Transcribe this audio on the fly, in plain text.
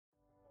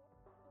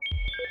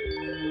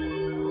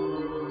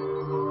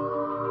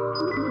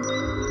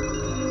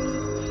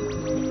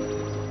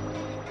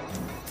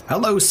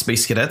Hello,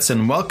 Space Cadets,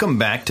 and welcome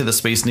back to the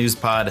Space News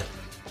Pod.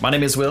 My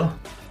name is Will,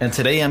 and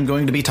today I'm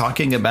going to be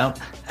talking about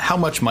how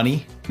much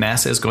money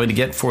NASA is going to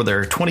get for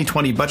their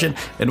 2020 budget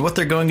and what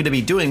they're going to be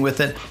doing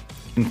with it,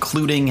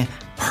 including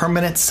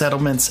permanent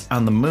settlements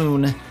on the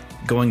moon,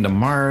 going to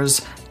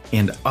Mars,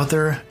 and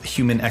other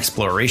human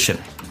exploration.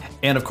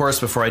 And of course,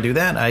 before I do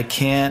that, I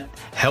can't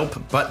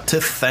help but to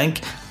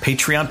thank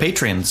Patreon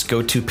patrons.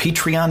 Go to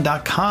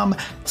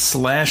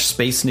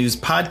patreon.com/Space News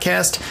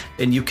Podcast,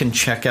 and you can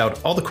check out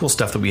all the cool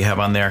stuff that we have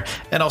on there.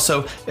 And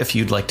also, if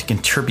you'd like to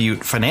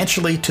contribute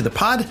financially to the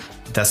pod,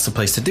 that's the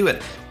place to do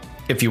it.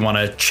 If you want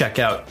to check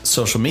out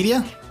social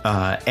media,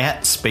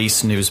 at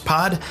Space News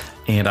Pod,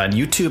 and on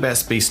YouTube at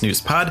Space News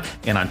Pod,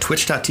 and on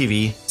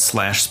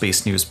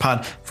twitch.tv/Space News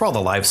Pod for all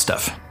the live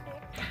stuff.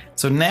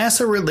 So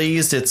NASA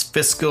released its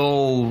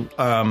fiscal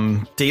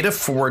data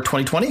for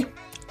 2020,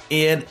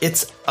 and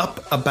it's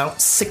up about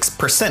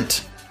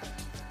 6%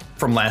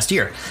 from last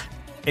year.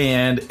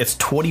 And it's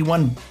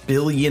 $21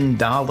 billion.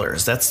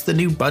 That's the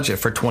new budget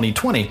for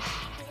 2020.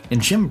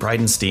 And Jim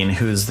Bridenstine,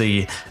 who's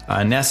the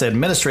NASA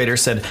administrator,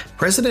 said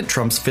President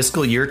Trump's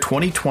fiscal year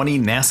 2020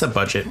 NASA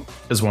budget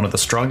is one of the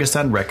strongest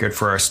on record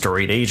for our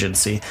storied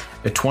agency.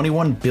 At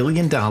 $21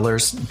 billion,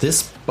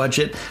 this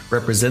budget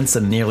represents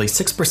a nearly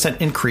 6%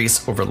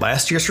 increase over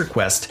last year's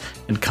request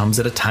and comes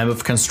at a time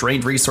of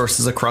constrained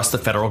resources across the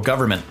federal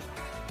government.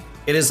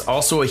 It is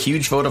also a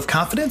huge vote of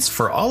confidence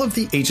for all of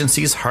the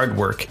agency's hard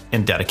work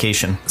and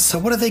dedication. So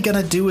what are they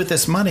going to do with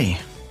this money?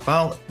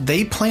 Well,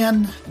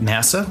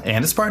 NASA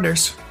and its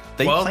partners,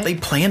 they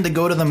plan to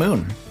go to the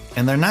moon.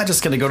 And they're not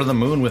just going to go to the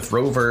moon with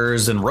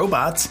rovers and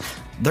robots.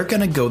 They're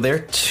going to go there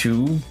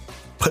to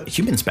put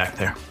humans back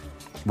there.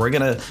 We're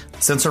going to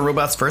send some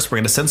robots first. We're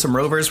going to send some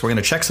rovers. We're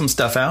going to check some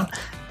stuff out.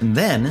 And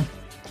then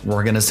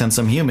we're going to send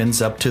some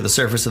humans up to the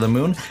surface of the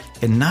moon.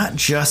 And not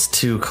just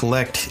to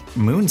collect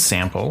moon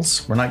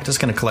samples. We're not just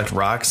going to collect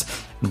rocks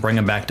and bring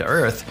them back to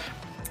Earth.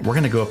 We're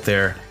going to go up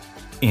there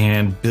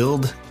and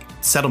build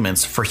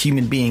settlements for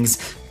human beings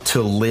to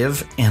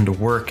live and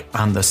work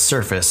on the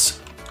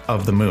surface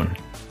of the moon.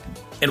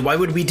 And why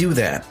would we do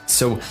that?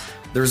 So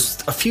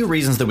there's a few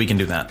reasons that we can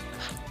do that.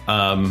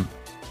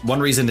 One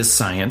reason is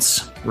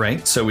science,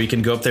 right? So we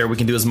can go up there, we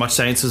can do as much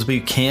science as we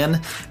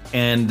can,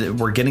 and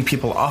we're getting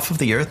people off of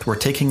the Earth. We're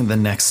taking the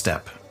next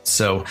step.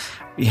 So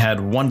we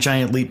had one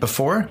giant leap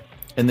before,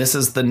 and this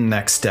is the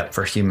next step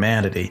for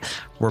humanity.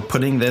 We're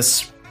putting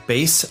this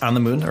base on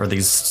the moon, or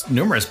these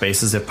numerous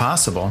bases if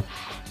possible,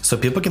 so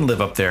people can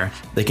live up there.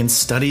 They can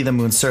study the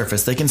moon's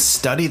surface. They can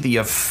study the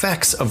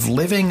effects of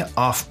living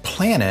off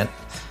planet,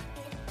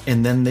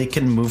 and then they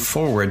can move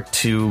forward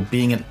to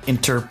being an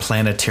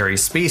interplanetary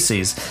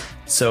species.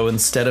 So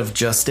instead of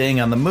just staying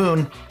on the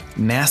moon,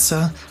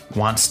 NASA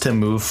wants to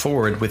move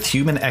forward with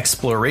human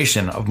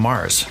exploration of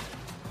Mars.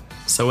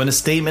 So in a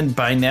statement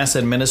by NASA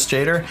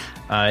administrator,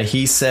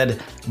 he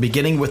said,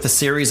 beginning with a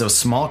series of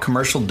small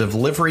commercial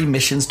delivery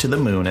missions to the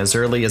moon as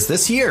early as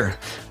this year,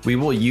 we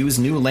will use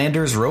new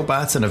landers,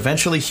 robots, and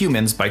eventually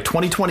humans by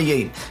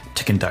 2028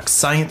 to conduct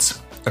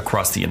science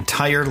across the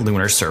entire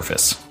lunar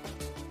surface.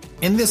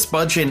 And this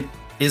budget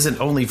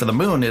isn't only for the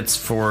moon, it's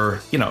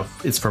for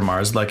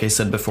Mars, like I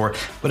said before,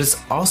 but it's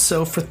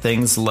also for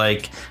things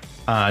like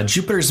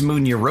Jupiter's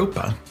moon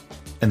Europa,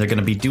 and they're going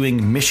to be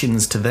doing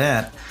missions to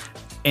that,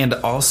 and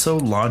also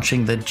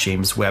launching the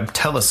James Webb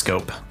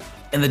Telescope.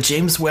 And the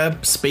James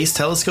Webb Space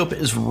Telescope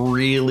is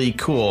really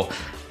cool.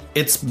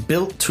 It's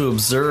built to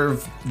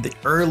observe the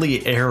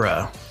early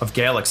era of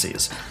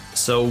galaxies.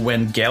 So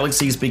when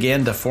galaxies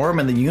began to form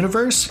in the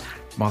universe,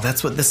 well,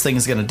 that's what this thing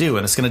is going to do.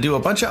 And it's going to do a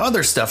bunch of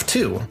other stuff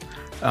too.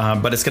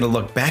 But it's going to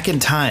look back in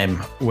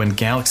time when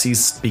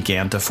galaxies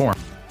began to form.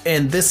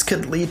 And this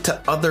could lead to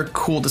other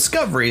cool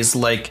discoveries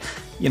like,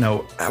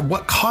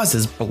 what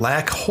causes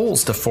black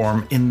holes to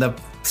form in the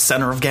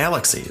center of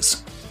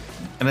galaxies.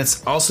 And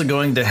it's also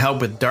going to help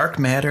with dark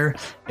matter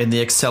and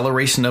the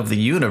acceleration of the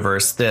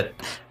universe that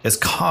is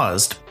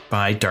caused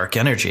by dark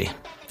energy.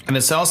 And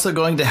it's also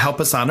going to help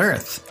us on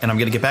Earth. And I'm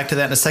going to get back to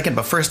that in a second,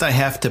 but first I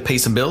have to pay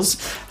some bills.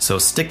 So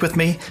stick with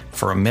me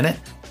for a minute.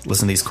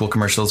 Listen to these cool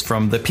commercials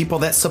from the people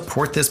that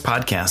support this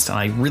podcast. And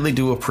I really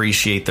do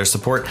appreciate their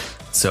support.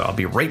 So I'll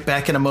be right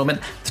back in a moment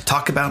to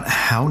talk about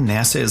how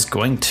NASA is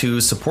going to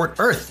support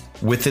Earth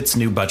with its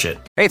new budget.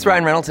 Hey, it's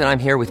Ryan Reynolds, and I'm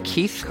here with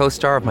Keith,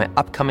 co-star of my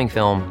upcoming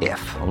film,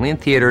 If, only in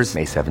theaters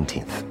May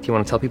 17th. Do you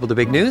want to tell people the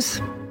big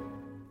news?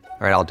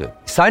 All right, I'll do it.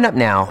 Sign up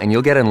now and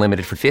you'll get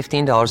unlimited for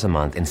 $15 a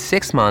month and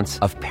 6 months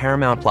of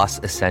Paramount Plus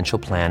Essential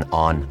Plan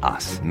on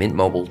us.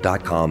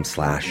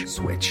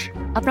 MintMobile.com/switch.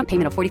 Upfront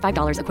payment of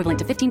 $45 equivalent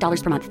to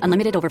 $15 per month.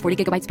 Unlimited over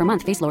 40 gigabytes per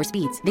month. Face lower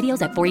speeds.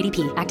 Videos at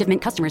 480p. Active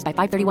Mint customers by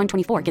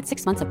 531.24 get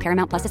 6 months of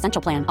Paramount Plus Essential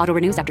Plan. Auto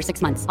renews after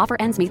 6 months. Offer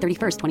ends May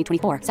 31st,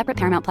 2024. Separate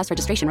Paramount Plus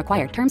registration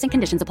required. Terms and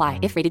conditions apply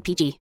if rated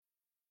PG.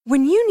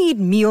 When you need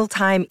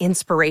mealtime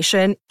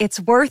inspiration,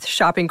 it's worth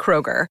shopping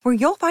Kroger, where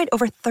you'll find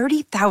over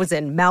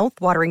 30,000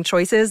 mouth-watering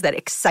choices that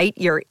excite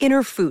your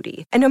inner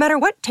foodie. And no matter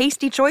what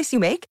tasty choice you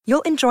make,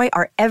 you'll enjoy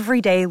our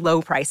everyday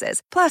low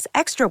prices, plus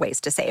extra ways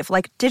to save,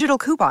 like digital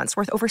coupons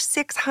worth over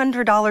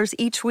 $600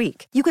 each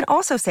week. You can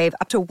also save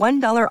up to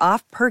 $1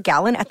 off per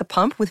gallon at the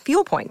pump with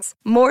fuel points.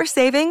 More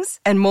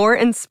savings and more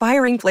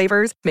inspiring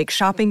flavors make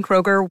shopping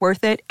Kroger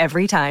worth it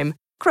every time.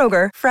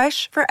 Kroger,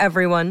 fresh for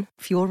everyone.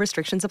 Fuel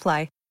restrictions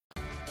apply.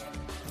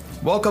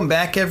 Welcome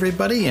back,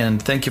 everybody,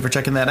 and thank you for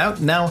checking that out.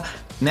 Now,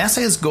 NASA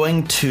is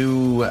going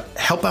to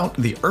help out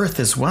the Earth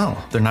as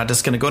well. They're not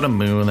just going to go to the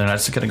moon. They're not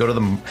just going to go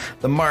to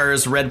the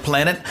Mars red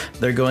planet.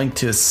 They're going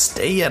to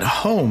stay at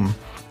home,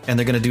 and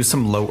they're going to do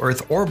some low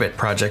Earth orbit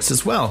projects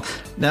as well.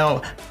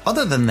 Now,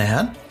 other than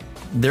that,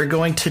 they're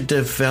going to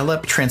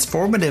develop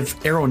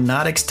transformative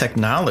aeronautics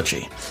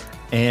technology,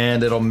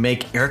 and it'll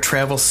make air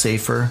travel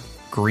safer,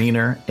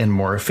 greener, and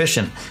more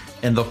efficient.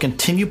 And they'll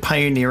continue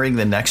pioneering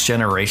the next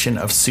generation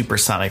of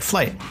supersonic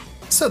flight.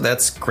 So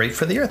that's great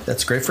for the Earth.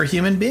 That's great for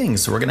human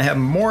beings. We're going to have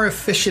more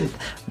efficient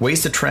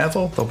ways to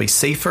travel. They'll be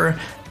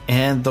safer,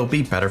 and they'll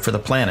be better for the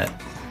planet.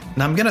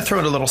 Now, I'm going to throw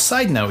in a little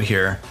side note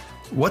here.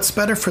 What's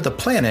better for the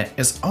planet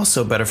is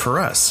also better for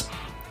us.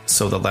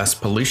 So the less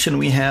pollution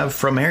we have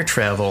from air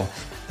travel,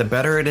 the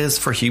better it is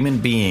for human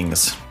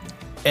beings.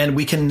 And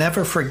we can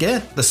never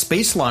forget the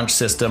Space Launch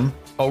System,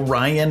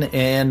 Orion,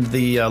 and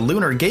the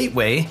Lunar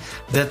Gateway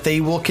that they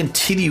will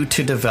continue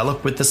to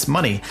develop with this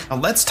money. Now,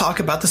 let's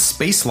talk about the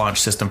Space Launch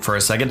System for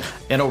a second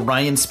and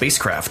Orion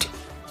spacecraft.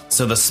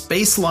 So the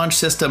Space Launch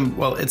System,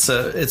 well, it's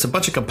a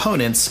bunch of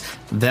components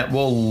that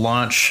will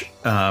launch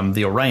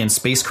the Orion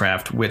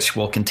spacecraft, which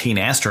will contain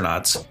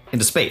astronauts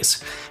into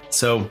space.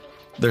 So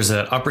there's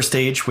an upper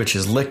stage, which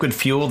is liquid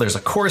fuel. There's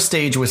a core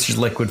stage, which is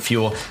liquid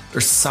fuel.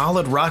 There's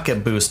solid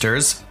rocket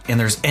boosters, and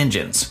there's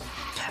engines.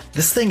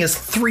 This thing is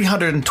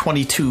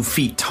 322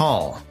 feet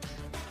tall.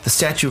 The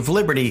Statue of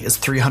Liberty is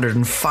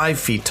 305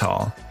 feet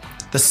tall.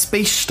 The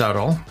Space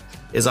Shuttle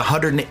is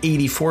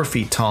 184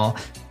 feet tall.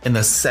 And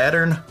the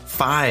Saturn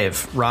V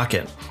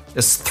rocket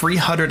is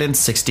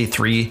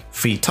 363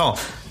 feet tall.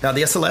 Now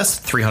the SLS,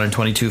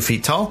 322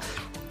 feet tall,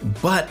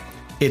 but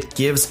it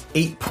gives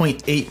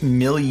 8.8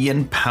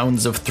 million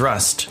pounds of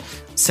thrust.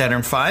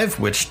 Saturn V,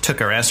 which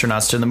took our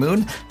astronauts to the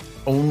moon,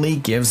 only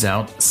gives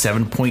out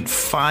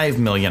 7.5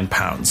 million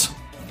pounds.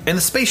 And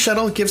the Space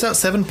Shuttle gives out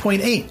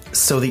 7.8.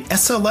 So the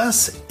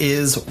SLS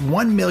is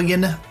 1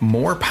 million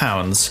more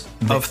pounds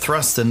of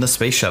thrust than the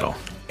Space Shuttle.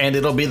 And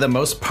it'll be the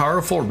most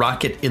powerful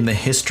rocket in the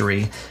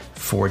history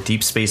for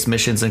deep space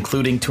missions,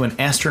 including to an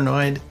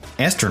asteroid?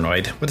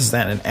 What is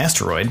that? An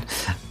asteroid?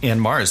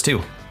 And Mars,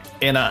 too.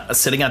 And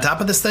sitting on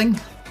top of this thing,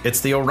 it's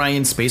the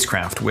Orion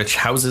spacecraft, which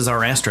houses our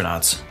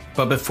astronauts.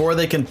 But before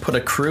they can put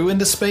a crew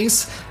into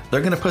space,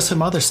 they're going to put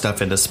some other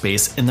stuff into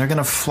space, and they're going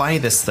to fly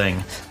this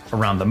thing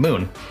around the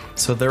moon.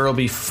 So there will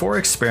be 4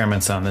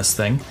 experiments on this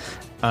thing,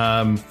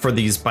 for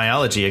these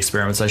biology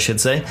experiments, I should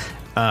say.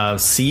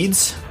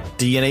 Seeds,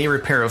 DNA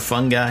repair of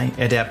fungi,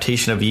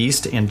 adaptation of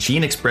yeast, and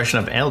gene expression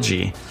of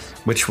algae,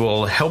 which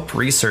will help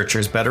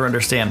researchers better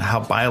understand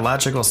how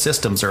biological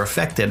systems are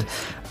affected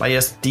by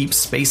a deep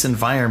space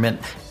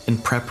environment in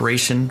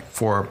preparation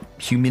for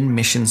human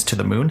missions to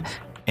the moon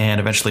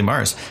and eventually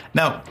Mars.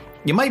 Now,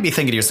 you might be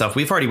thinking to yourself,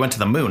 we've already went to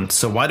the moon,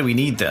 so why do we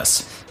need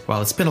this?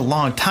 Well, it's been a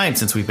long time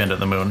since we've been to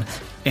the moon,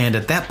 and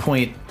at that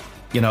point,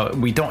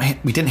 we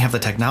didn't have the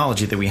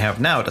technology that we have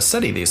now to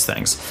study these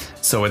things.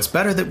 So it's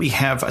better that we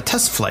have a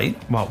test flight.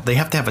 Well, they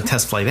have to have a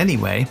test flight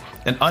anyway,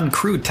 an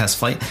uncrewed test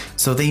flight.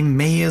 So they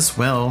may as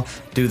well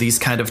do these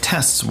kind of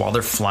tests while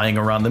they're flying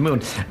around the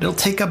moon. It'll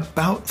take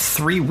about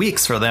 3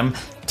 weeks for them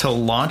to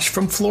launch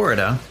from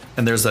Florida.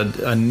 And there's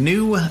a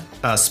new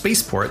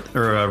spaceport,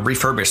 or a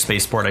refurbished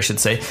spaceport, I should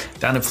say,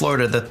 down in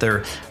Florida that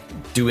they're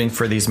doing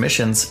for these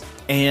missions.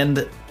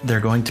 And they're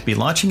going to be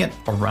launching it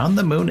around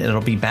the moon, and it'll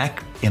be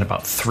back in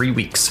about 3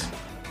 weeks.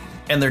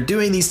 And they're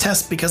doing these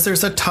tests because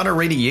there's a ton of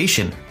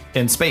radiation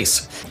in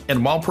space.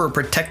 And while we're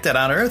protected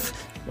on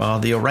Earth, well,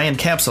 the Orion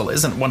capsule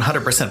isn't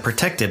 100%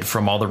 protected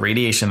from all the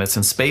radiation that's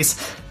in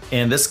space.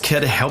 And this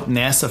could help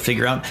NASA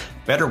figure out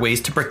better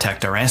ways to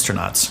protect our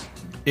astronauts.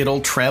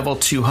 It'll travel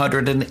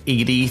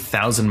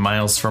 280,000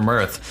 miles from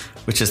Earth,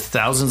 which is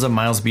thousands of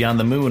miles beyond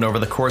the moon over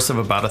the course of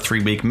about a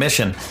 3-week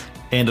mission.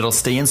 And it'll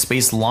stay in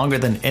space longer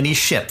than any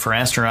ship for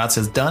astronauts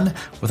has done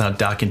without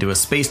docking to a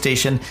space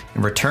station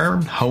and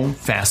return home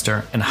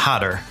faster and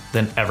hotter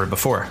than ever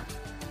before.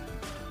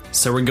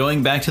 So we're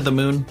going back to the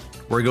moon.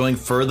 We're going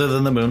further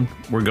than the moon.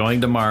 We're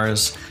going to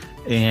Mars.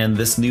 And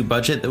this new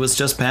budget that was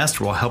just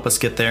passed will help us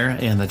get there.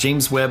 And the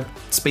James Webb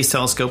Space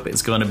Telescope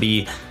is going to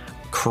be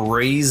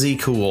crazy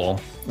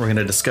cool. We're going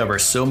to discover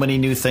so many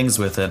new things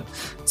with it.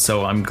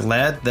 So I'm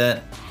glad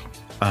that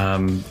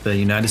the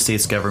United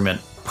States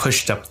government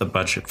pushed up the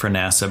budget for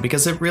NASA,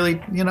 because it really,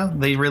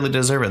 they really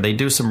deserve it. They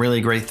do some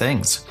really great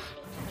things.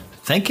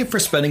 thank you for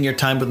spending your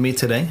time with me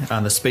today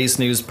on the Space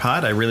News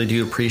Pod. I really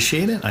do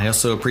appreciate it. I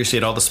also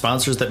appreciate all the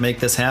sponsors that make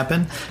this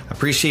happen.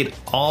 Appreciate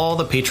all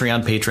the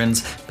Patreon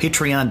patrons,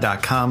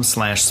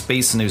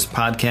 patreon.com/Space News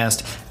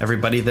Podcast.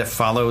 Everybody that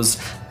follows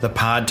the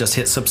pod, just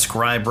hit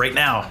subscribe right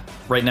now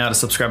to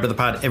subscribe to the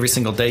pod. Every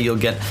single day you'll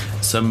get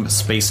some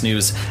space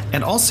news.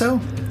 And also,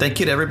 thank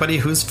you to everybody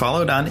who's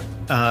followed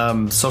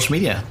on social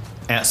media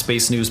at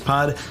Space News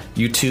Pod,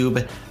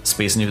 YouTube,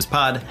 Space News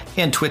Pod,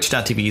 and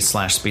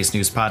twitch.tv/Space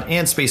News Pod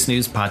and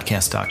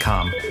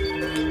spacenewspodcast.com.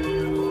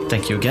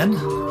 Thank you again.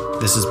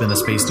 This has been the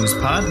Space News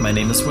Pod. My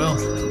name is Will,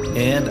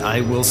 and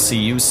I will see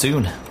you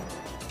soon.